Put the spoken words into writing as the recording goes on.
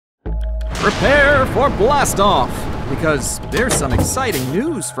Prepare for blast-off, because there's some exciting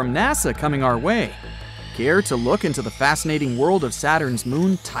news from NASA coming our way. Care to look into the fascinating world of Saturn's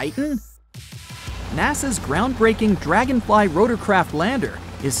moon, Titan? NASA's groundbreaking Dragonfly rotorcraft lander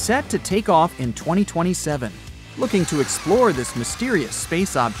is set to take off in 2027, looking to explore this mysterious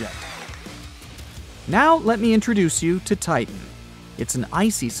space object. Now let me introduce you to Titan. It's an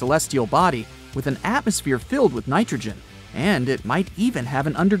icy celestial body with an atmosphere filled with nitrogen, and it might even have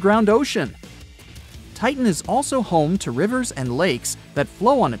an underground ocean. Titan is also home to rivers and lakes that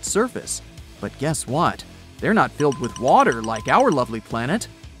flow on its surface. But guess what? They're not filled with water like our lovely planet.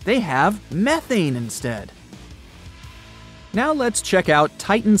 They have methane instead. Now let's check out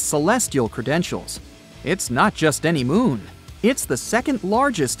Titan's celestial credentials. It's not just any moon. It's the second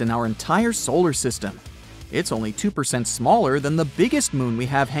largest in our entire solar system. It's only 2% smaller than the biggest moon we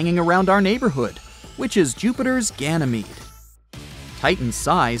have hanging around our neighborhood, which is Jupiter's Ganymede. Titan's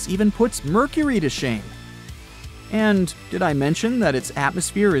size even puts Mercury to shame. And did I mention that its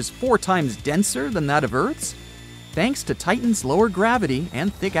atmosphere is 4 times denser than that of Earth's? Thanks to Titan's lower gravity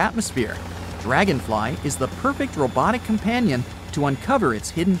and thick atmosphere, Dragonfly is the perfect robotic companion to uncover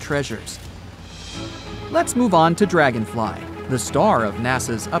its hidden treasures. Let's move on to Dragonfly, the star of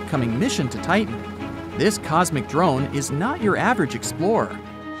NASA's upcoming mission to Titan. This cosmic drone is not your average explorer.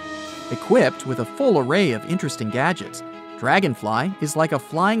 Equipped with a full array of interesting gadgets, Dragonfly is like a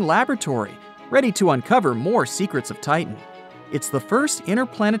flying laboratory, ready to uncover more secrets of Titan. It's the first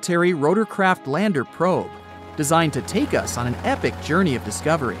interplanetary rotorcraft lander probe, designed to take us on an epic journey of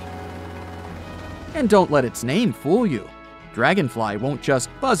discovery. And don't let its name fool you. Dragonfly won't just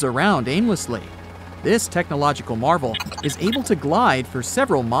buzz around aimlessly. This technological marvel is able to glide for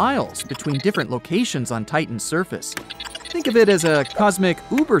several miles between different locations on Titan's surface. Think of it as a cosmic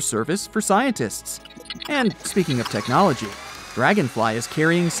Uber service for scientists. And speaking of technology, Dragonfly is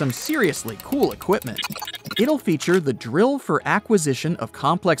carrying some seriously cool equipment. It'll feature the Drill for Acquisition of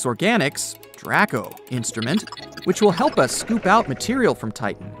Complex Organics, DRACO, instrument, which will help us scoop out material from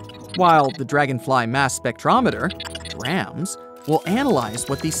Titan, while the Dragonfly Mass Spectrometer, DRAMS, will analyze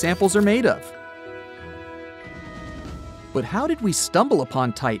what these samples are made of. But how did we stumble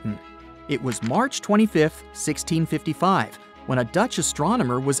upon Titan? It was March 25, 1655, when a Dutch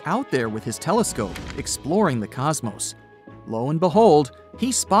astronomer was out there with his telescope, exploring the cosmos. Lo and behold,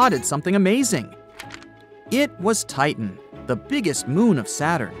 he spotted something amazing. It was Titan, the biggest moon of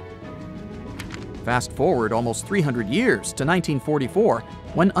Saturn. Fast forward almost 300 years to 1944,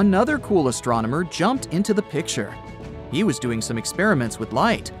 when another cool astronomer jumped into the picture. He was doing some experiments with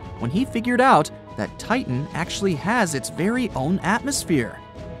light when he figured out that Titan actually has its very own atmosphere.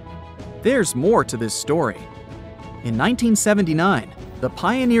 There's more to this story. In 1979, the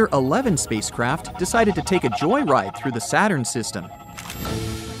Pioneer 11 spacecraft decided to take a joyride through the Saturn system.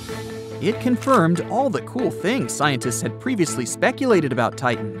 It confirmed all the cool things scientists had previously speculated about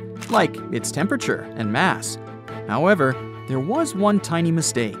Titan, like its temperature and mass. However, there was one tiny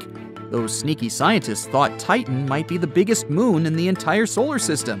mistake. Those sneaky scientists thought Titan might be the biggest moon in the entire solar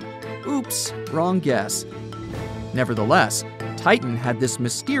system. Oops, wrong guess. Nevertheless, Titan had this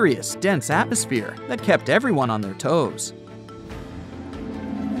mysterious, dense atmosphere that kept everyone on their toes.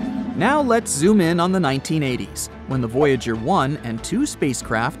 Now let's zoom in on the 1980s, when the Voyager 1 and 2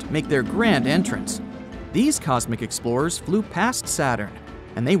 spacecraft make their grand entrance. These cosmic explorers flew past Saturn,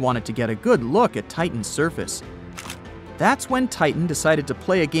 and they wanted to get a good look at Titan's surface. That's when Titan decided to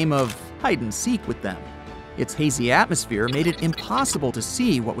play a game of hide-and-seek with them. Its hazy atmosphere made it impossible to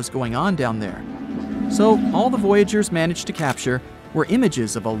see what was going on down there. So all the Voyagers managed to capture were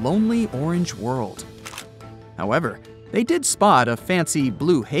images of a lonely orange world. However, they did spot a fancy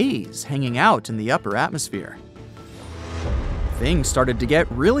blue haze hanging out in the upper atmosphere. Things started to get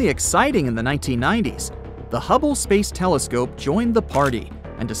really exciting in the 1990s. The Hubble Space Telescope joined the party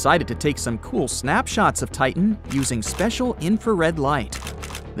and decided to take some cool snapshots of Titan using special infrared light.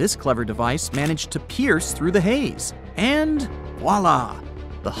 This clever device managed to pierce through the haze, and voila!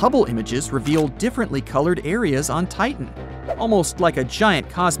 The Hubble images revealed differently colored areas on Titan, almost like a giant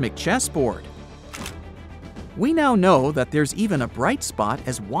cosmic chessboard. We now know that there's even a bright spot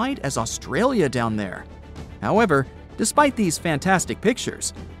as wide as Australia down there. However, despite these fantastic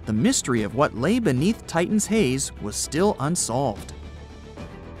pictures, the mystery of what lay beneath Titan's haze was still unsolved.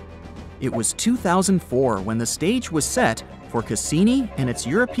 It was 2004 when the stage was set for Cassini and its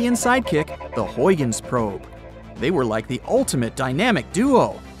European sidekick, the Huygens probe. They were like the ultimate dynamic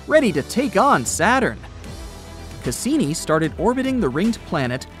duo, ready to take on Saturn. Cassini started orbiting the ringed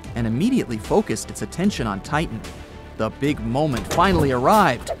planet and immediately focused its attention on Titan. The big moment finally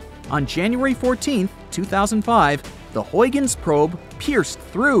arrived. On January 14, 2005, the Huygens probe pierced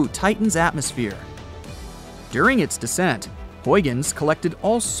through Titan's atmosphere. During its descent, Huygens collected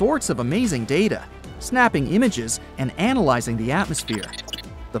all sorts of amazing data, snapping images and analyzing the atmosphere.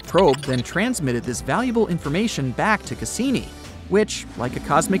 The probe then transmitted this valuable information back to Cassini, which, like a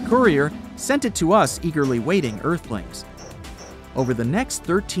cosmic courier, sent it to us eagerly waiting Earthlings. Over the next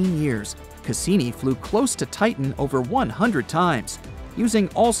 13 years, Cassini flew close to Titan over 100 times, using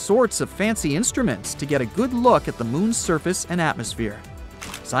all sorts of fancy instruments to get a good look at the moon's surface and atmosphere.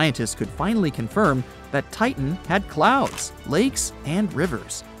 Scientists could finally confirm that Titan had clouds, lakes, and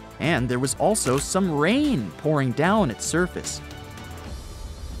rivers, and there was also some rain pouring down its surface.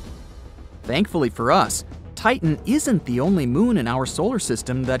 Thankfully for us, Titan isn't the only moon in our solar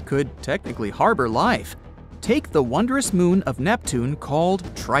system that could technically harbor life. Take the wondrous moon of Neptune called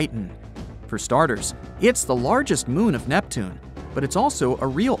Triton. For starters, it's the largest moon of Neptune, but it's also a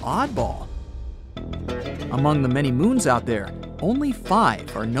real oddball. Among the many moons out there, only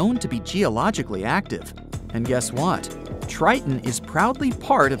 5 are known to be geologically active. And guess what? Triton is proudly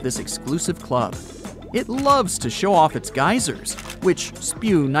part of this exclusive club. It loves to show off its geysers, which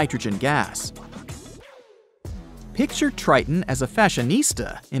spew nitrogen gas. Picture Triton as a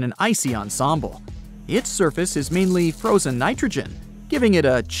fashionista in an icy ensemble. Its surface is mainly frozen nitrogen, giving it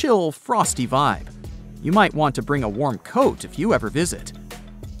a chill, frosty vibe. You might want to bring a warm coat if you ever visit.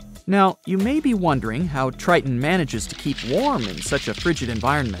 Now, you may be wondering how Triton manages to keep warm in such a frigid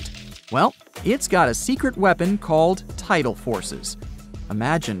environment. Well, it's got a secret weapon called tidal forces.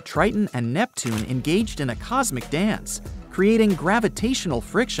 Imagine Triton and Neptune engaged in a cosmic dance, creating gravitational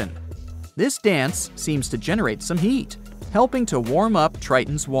friction. This dance seems to generate some heat, helping to warm up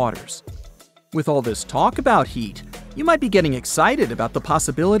Triton's waters. With all this talk about heat, you might be getting excited about the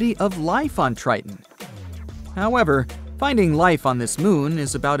possibility of life on Triton. However, finding life on this moon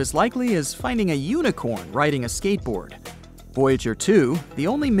is about as likely as finding a unicorn riding a skateboard. Voyager 2, the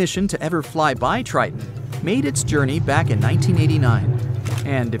only mission to ever fly by Triton, made its journey back in 1989.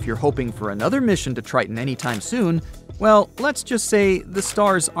 And if you're hoping for another mission to Triton anytime soon, well, let's just say the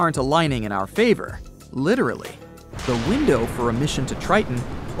stars aren't aligning in our favor, literally. The window for a mission to Triton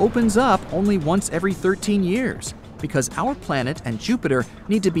opens up only once every 13 years, because our planet and Jupiter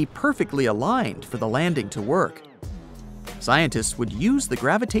need to be perfectly aligned for the landing to work. Scientists would use the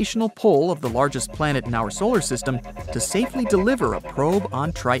gravitational pull of the largest planet in our solar system to safely deliver a probe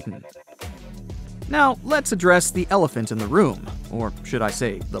on Triton. Now, let's address the elephant in the room, or should I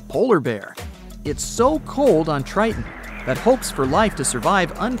say, the polar bear. It's so cold on Triton that hopes for life to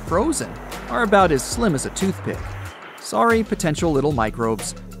survive unfrozen are about as slim as a toothpick. Sorry, potential little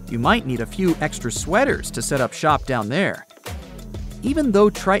microbes. You might need a few extra sweaters to set up shop down there. Even though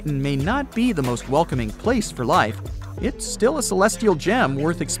Triton may not be the most welcoming place for life, it's still a celestial gem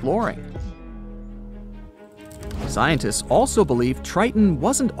worth exploring. Scientists also believe Triton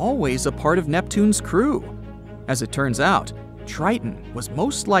wasn't always a part of Neptune's crew. As it turns out, Triton was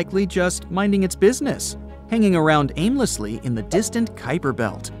most likely just minding its business, hanging around aimlessly in the distant Kuiper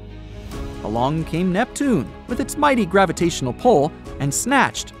Belt. Along came Neptune with its mighty gravitational pull and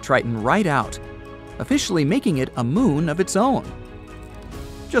snatched Triton right out, officially making it a moon of its own.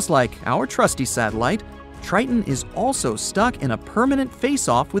 Just like our trusty satellite, Triton is also stuck in a permanent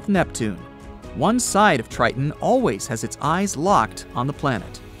face-off with Neptune. One side of Triton always has its eyes locked on the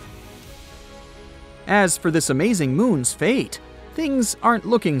planet. As for this amazing moon's fate, things aren't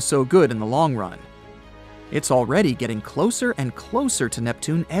looking so good in the long run. It's already getting closer and closer to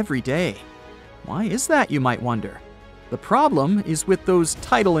Neptune every day. Why is that, you might wonder? The problem is with those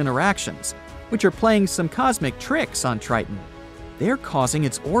tidal interactions, which are playing some cosmic tricks on Triton. They're causing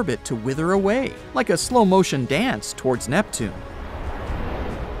its orbit to wither away, like a slow-motion dance towards Neptune.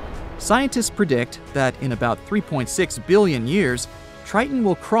 Scientists predict that in about 3.6 billion years, Triton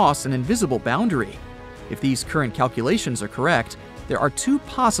will cross an invisible boundary. If these current calculations are correct, there are 2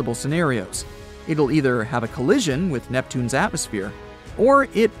 possible scenarios. It'll either have a collision with Neptune's atmosphere, or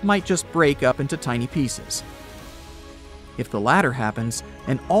it might just break up into tiny pieces. If the latter happens,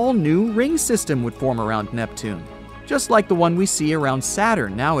 an all-new ring system would form around Neptune, just like the one we see around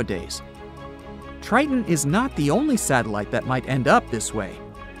Saturn nowadays. Triton is not the only satellite that might end up this way.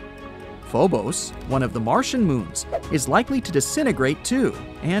 Phobos, one of the Martian moons, is likely to disintegrate too,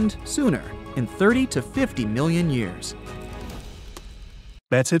 and sooner, in 30 to 50 million years.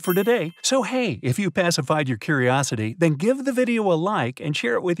 That's it for today. So hey, if you pacified your curiosity, then give the video a like and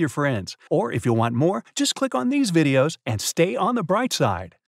share it with your friends. Or if you want more, just click on these videos and stay on the bright side.